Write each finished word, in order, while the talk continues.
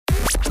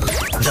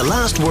The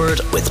Last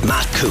Word with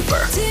Matt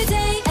Cooper.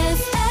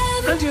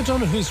 Andy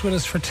O'Donoghue's with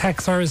us for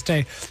Tech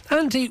Thursday.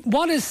 Andy,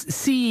 what is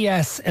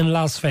CES in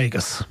Las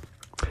Vegas?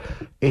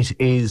 It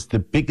is the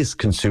biggest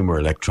consumer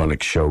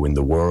electronics show in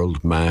the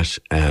world, Matt.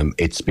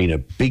 It's been a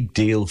big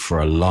deal for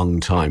a long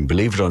time.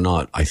 Believe it or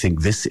not, I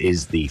think this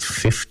is the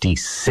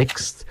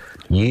 56th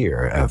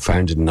year,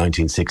 founded in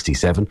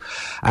 1967.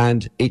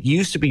 And it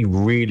used to be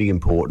really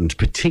important,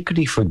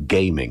 particularly for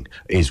gaming,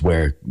 is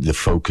where the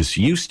focus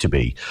used to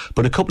be.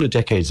 But a couple of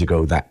decades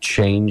ago, that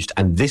changed.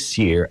 And this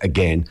year,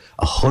 again,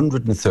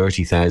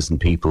 130,000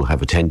 people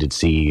have attended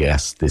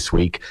CES this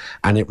week.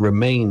 And it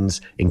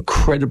remains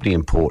incredibly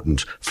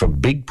important for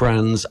big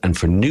brands and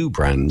for new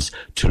brands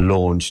to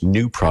launch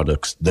new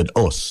products that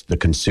us, the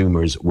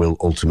consumers, will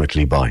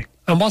ultimately buy.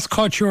 And what's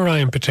caught your eye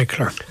in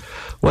particular?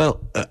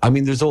 Well,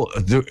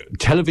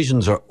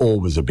 televisions are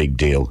always a big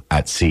deal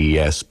at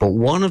CES, but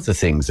one of the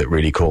things that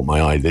really caught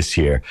my eye this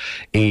year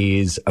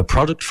is a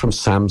product from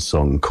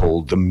Samsung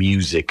called the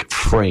Music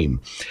Frame.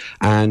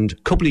 And a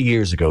couple of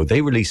years ago,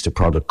 they released a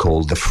product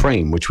called the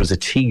Frame, which was a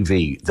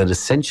TV that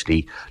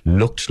essentially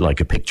looked like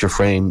a picture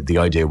frame. The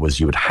idea was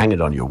you would hang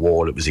it on your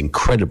wall. It was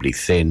incredibly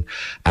thin.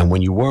 And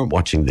when you weren't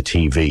watching the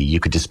TV, you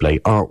could display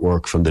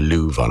artwork from the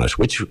Louvre on it,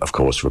 which, of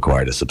course,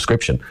 required a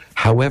subscription.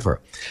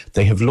 However,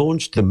 they have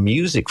launched the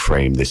Music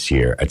Frame this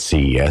year at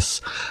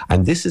CES,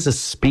 and this is a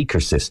speaker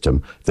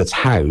system that's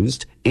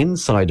housed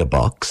inside a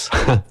box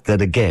that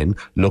again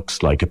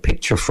looks like a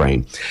picture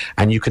frame,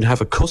 and you can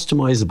have a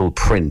customizable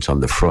print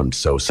on the front.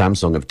 So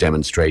Samsung have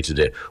demonstrated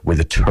it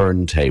with a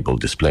turntable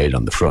displayed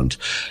on the front.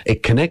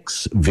 It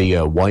connects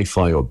via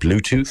Wi-Fi or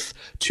Bluetooth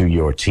to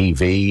your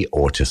TV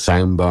or to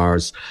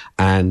soundbars,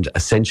 and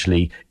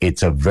essentially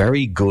it's a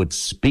very good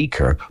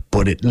speaker,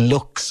 but it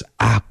looks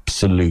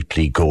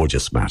absolutely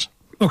gorgeous, Matt.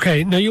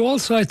 Okay, now you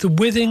also like the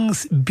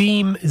Withings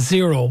Beam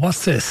Zero.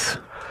 What's this?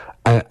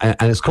 And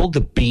it's called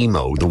the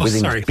Beamo, the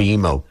Withings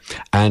Beamo.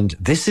 And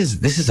this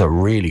is a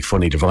really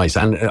funny device.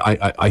 And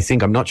I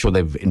think, I'm not sure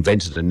they've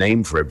invented a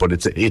name for it, but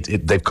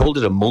they've called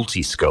it a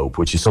multi-scope,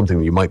 which is something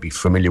that you might be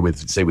familiar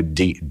with, say, with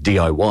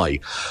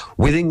DIY.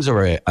 Withings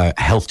are a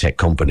health tech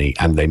company,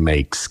 and they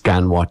make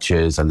scan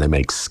watches and they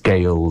make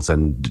scales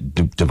and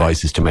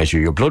devices to measure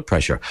your blood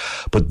pressure.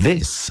 But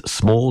this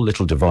small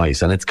little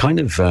device, and it's kind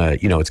of, a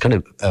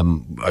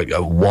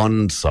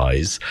wand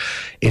size.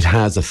 It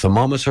has a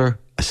thermometer,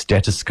 a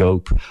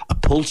stethoscope, a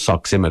pulse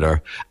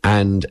oximeter,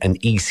 and an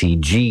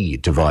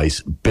ECG device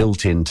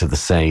built into the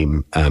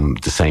same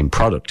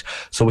product.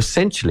 So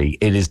essentially,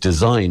 it is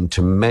designed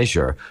to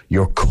measure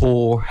your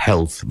core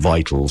health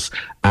vitals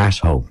at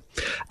home.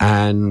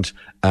 And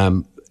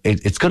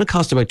it's going to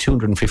cost about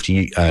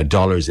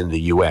 $250 in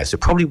the US. It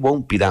probably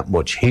won't be that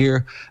much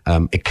here.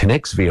 It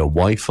connects via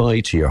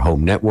Wi-Fi to your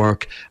home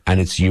network, and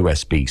it's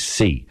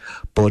USB-C.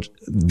 But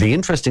the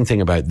interesting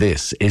thing about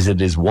this is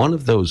it is one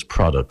of those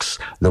products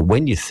that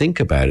when you think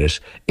about it,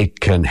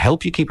 it can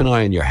help you keep an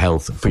eye on your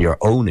health for your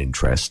own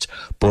interest,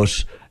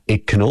 but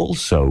it can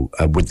also,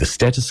 with the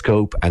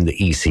stethoscope and the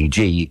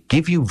ECG,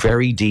 give you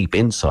very deep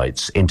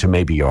insights into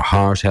maybe your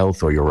heart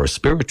health or your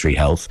respiratory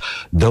health.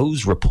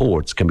 Those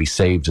reports can be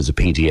saved as a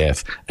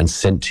PDF and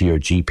sent to your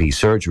GP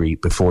surgery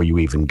before you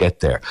even get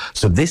there.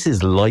 So this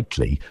is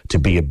likely to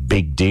be a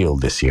big deal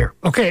this year.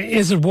 Okay,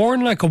 is it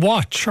worn like a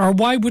watch? Or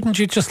why wouldn't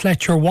you just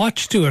let your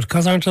watch do it?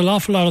 Because aren't an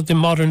awful lot of the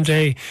modern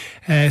day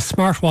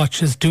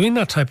smartwatches doing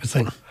that type of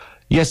thing?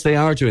 Yes, they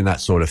are doing that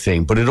sort of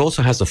thing, but it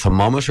also has a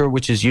thermometer,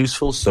 which is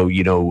useful. So,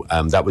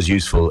 that was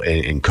useful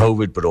in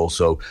COVID, but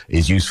also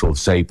is useful,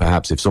 say,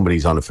 perhaps if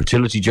somebody's on a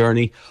fertility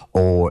journey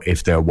or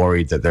if they're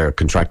worried that they're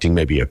contracting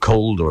maybe a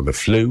cold or a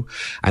flu.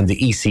 And the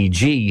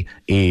ECG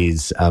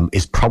is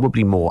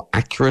probably more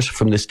accurate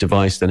from this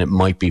device than it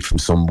might be from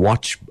some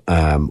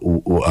watch-borne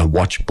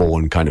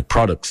kind of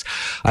products.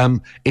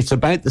 It's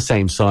about the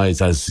same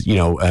size as,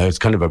 it's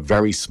kind of a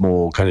very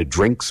small kind of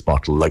drinks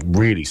bottle, like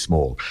really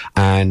small.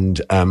 And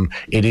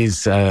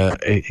it's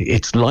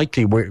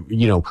likely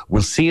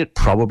we'll see it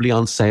probably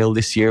on sale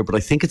this year, but I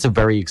think it's a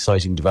very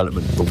exciting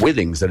development for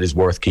Withings that is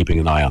worth keeping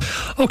an eye on.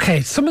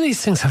 Okay, some of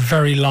these things have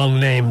very long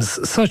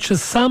names, such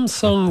as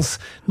Samsung's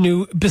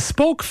new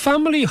bespoke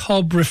family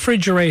hub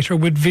refrigerator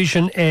with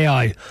Vision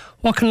AI.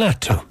 What can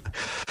that do?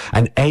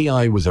 And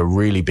AI was a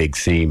really big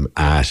theme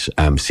at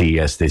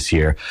CES this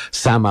year.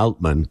 Sam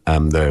Altman,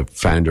 the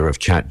founder of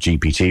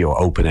ChatGPT or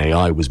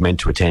OpenAI, was meant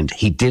to attend.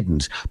 He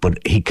didn't, but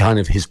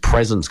his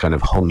presence kind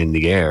of hung in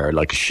the air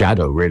like a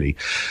shadow, really.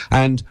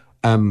 And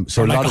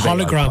so like a lot of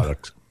hologram. AI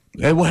products.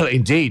 Well,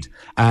 indeed.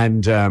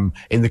 And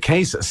in the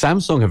case,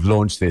 Samsung have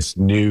launched this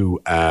new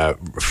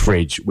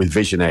fridge with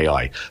Vision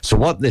AI. So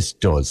what this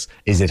does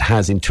is it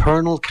has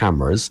internal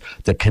cameras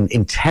that can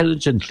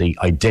intelligently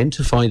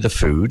identify the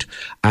food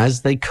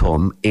as they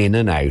come in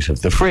and out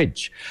of the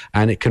fridge.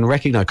 And it can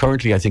recognize,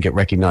 currently I think it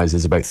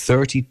recognizes about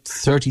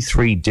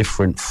 33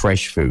 different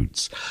fresh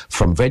foods,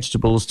 from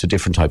vegetables to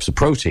different types of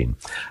protein.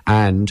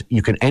 And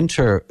you can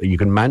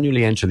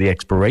manually enter the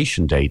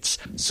expiration dates,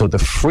 so the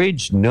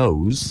fridge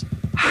knows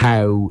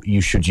how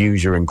you should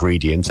use your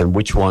ingredients and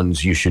which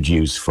ones you should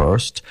use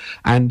first.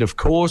 And of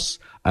course,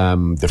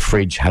 the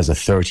fridge has a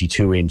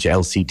 32-inch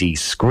LCD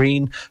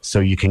screen, so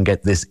you can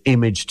get this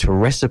image to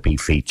recipe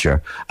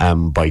feature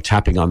by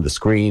tapping on the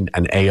screen,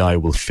 and AI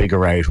will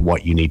figure out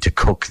what you need to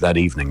cook that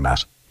evening,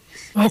 Matt.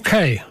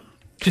 Okay,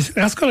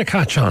 that's going to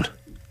catch on.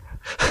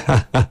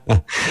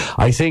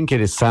 I think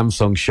it is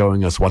Samsung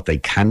showing us what they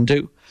can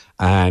do.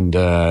 And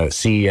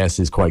CES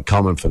is quite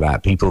common for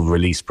that. People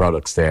release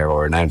products there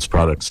or announce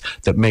products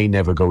that may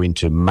never go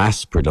into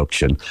mass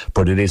production.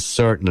 But it is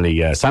certainly,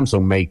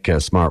 Samsung make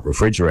smart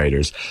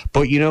refrigerators.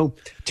 But,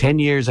 10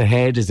 years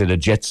ahead, is it a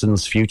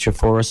Jetsons future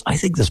for us? I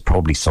think there's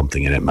probably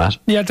something in it, Matt.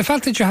 Yeah, the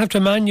fact that you have to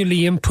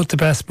manually input the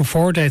best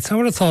before dates, I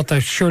would have thought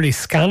that surely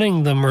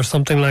scanning them or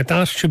something like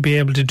that should be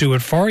able to do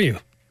it for you.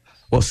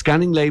 Well,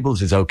 scanning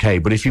labels is okay,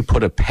 but if you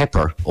put a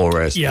pepper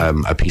or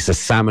a piece of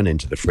salmon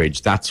into the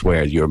fridge, that's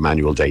where your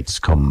manual dates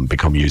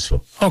become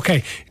useful.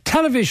 Okay,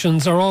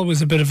 televisions are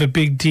always a bit of a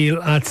big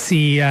deal at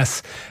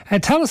CES.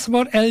 Tell us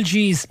about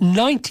LG's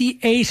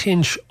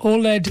 98-inch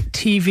OLED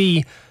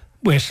TV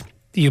with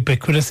the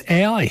ubiquitous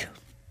AI.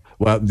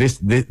 Well, this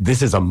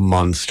is a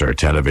monster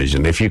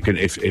television. If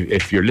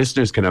your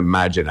listeners can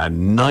imagine a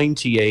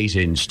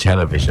 98-inch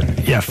television.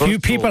 Yeah, few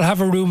people have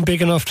a room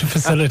big enough to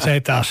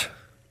facilitate that.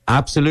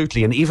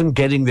 Absolutely, and even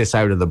getting this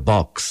out of the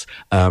box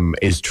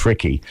is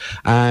tricky.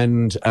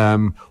 And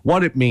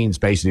what it means,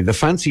 basically, the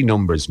fancy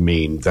numbers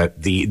mean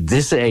that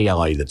this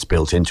AI that's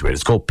built into it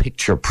is called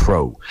Picture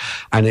Pro,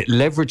 and it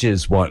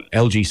leverages what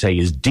LG say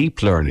is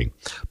deep learning.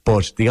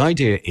 But the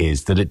idea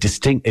is that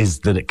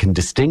it can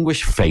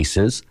distinguish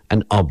faces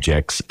and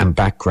objects and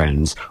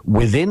backgrounds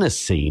within a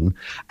scene,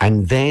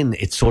 and then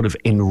it sort of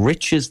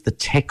enriches the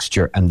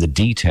texture and the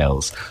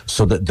details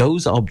so that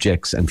those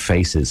objects and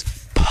faces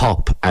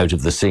pop out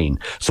of the scene.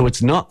 So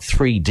it's not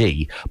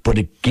 3D, but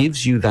it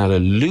gives you that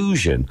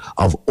illusion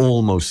of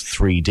almost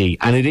 3D.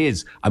 And it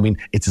is,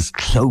 it's as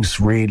close,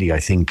 really, I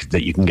think,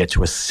 that you can get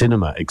to a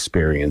cinema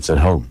experience at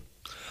home.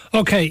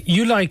 Okay,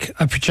 you like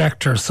a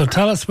projector, so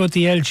tell us about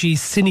the LG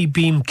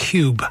CineBeam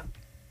Cube.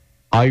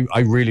 I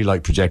really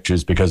like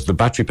projectors because the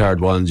battery-powered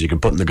ones you can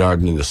put in the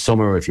garden in the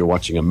summer if you're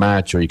watching a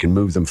match, or you can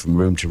move them from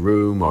room to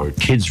room or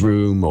kids'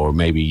 room, or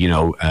maybe,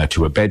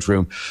 to a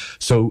bedroom.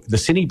 So the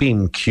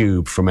CineBeam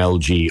Cube from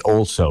LG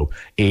also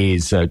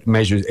is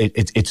measures.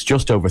 It's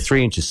just over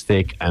 3 inches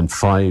thick and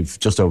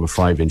just over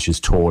 5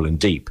 inches tall and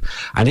deep,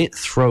 and it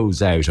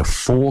throws out a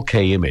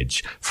 4K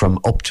image from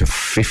up to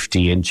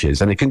 50 inches,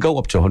 and it can go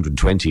up to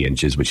 120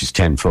 inches, which is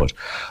 10 foot.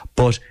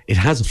 But it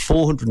has a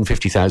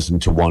 450,000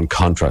 to 1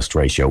 contrast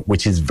ratio,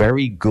 which is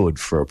very good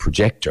for a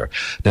projector.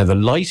 Now, the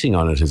lighting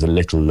on it is a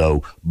little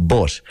low,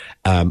 but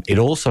it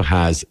also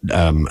has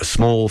a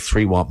small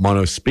 3-watt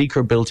mono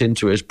speaker built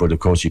into it, but of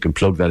course you can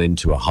plug that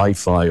into a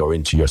hi-fi or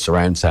into your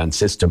surround sound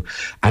system,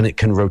 and it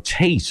can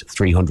rotate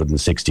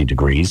 360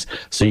 degrees,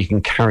 so you can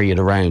carry it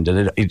around,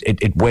 and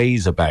it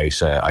weighs about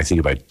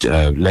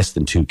less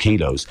than 2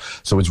 kilos,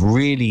 so it's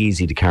really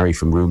easy to carry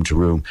from room to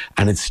room,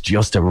 and it's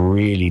just a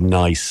really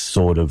nice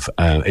sort of,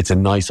 it's a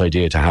nice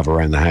idea to have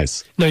around the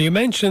house. Now, you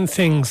mentioned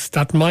things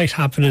that might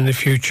happen in the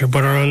future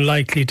but are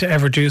unlikely to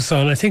ever do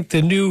so, and I think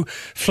the new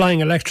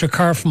flying electric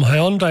car from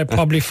Hyundai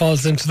probably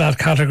falls into that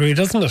category,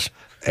 doesn't it?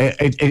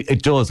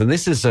 It does, and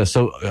this is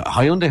so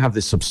Hyundai have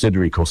this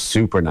subsidiary called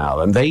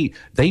Supernal, and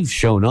they've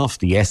shown off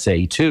the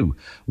SA2,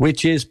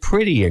 which is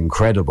pretty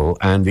incredible.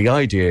 And the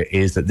idea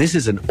is that this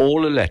is an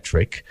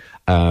all-electric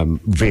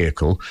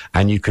vehicle,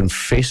 and you can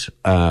fit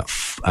a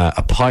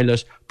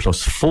pilot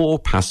plus 4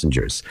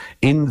 passengers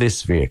in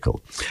this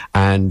vehicle.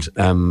 And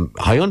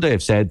Hyundai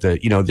have said that,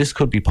 this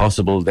could be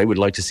possible. They would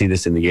like to see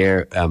this in the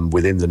air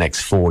within the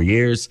next 4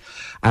 years.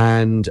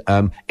 And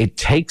it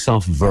takes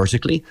off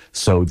vertically.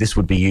 So this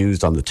would be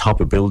used on the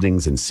top of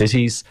buildings in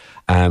cities,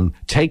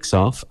 takes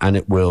off, and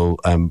it will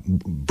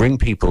bring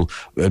people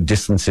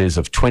distances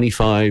of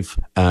 25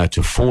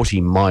 to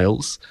 40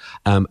 miles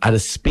at a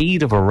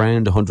speed of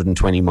around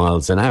 120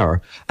 miles an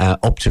hour,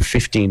 up to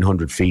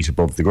 1,500 feet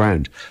above the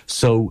ground.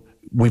 So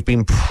we've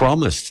been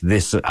promised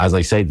this, as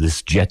I say,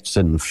 this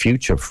Jetson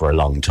future for a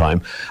long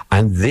time.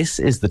 And this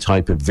is the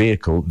type of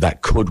vehicle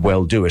that could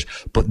well do it.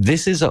 But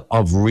this is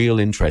of real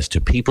interest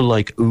to people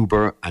like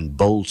Uber and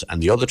Bolt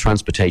and the other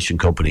transportation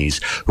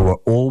companies who are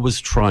always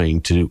trying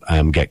to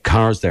get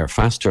cars there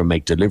faster,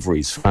 make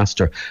deliveries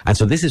faster. And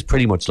so this is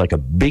pretty much like a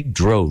big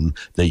drone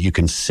that you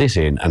can sit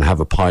in and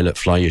have a pilot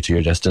fly you to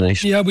your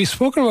destination. Yeah, we've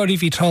spoken about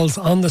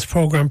eVTOLs on this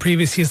programme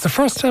previously. It's the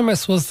first time, I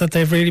suppose, that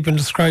they've really been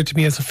described to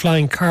me as a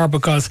flying car,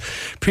 because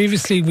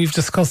previously we've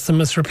discussed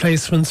them as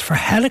replacements for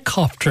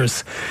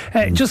helicopters.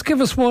 Just give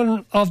us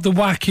one of the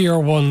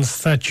wackier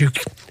ones that you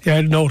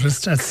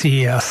noticed at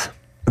CES.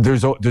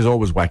 There's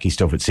always wacky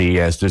stuff at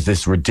CES. There's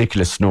this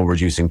ridiculous snow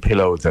reducing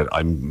pillow that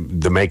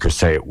the makers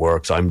say it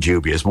works. I'm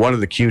dubious. One of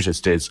the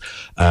cutest is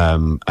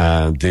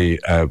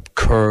the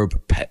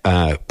curb pet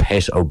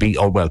obesity.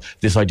 Oh well,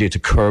 this idea to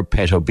curb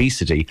pet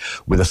obesity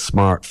with a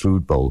smart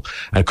food bowl.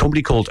 And a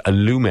company called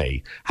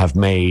Illume have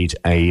made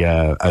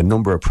a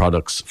number of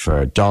products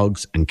for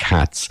dogs and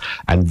cats,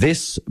 and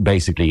this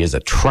basically is a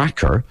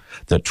tracker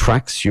that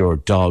tracks your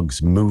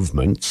dog's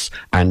movements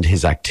and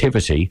his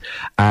activity,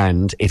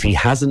 and if he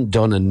hasn't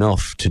done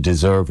enough to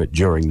deserve it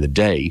during the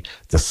day,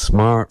 the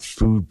smart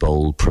food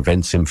bowl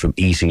prevents him from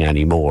eating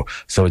anymore.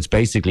 So it's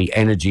basically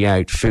energy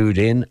out, food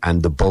in,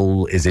 and the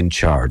bowl is in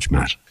charge,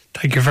 Matt.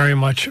 Thank you very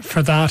much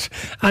for that.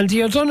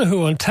 Andy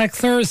O'Donoghue on Tech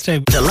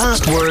Thursday. The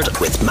Last Word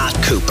with Matt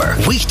Cooper.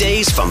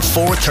 Weekdays from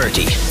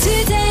 4:30.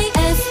 Today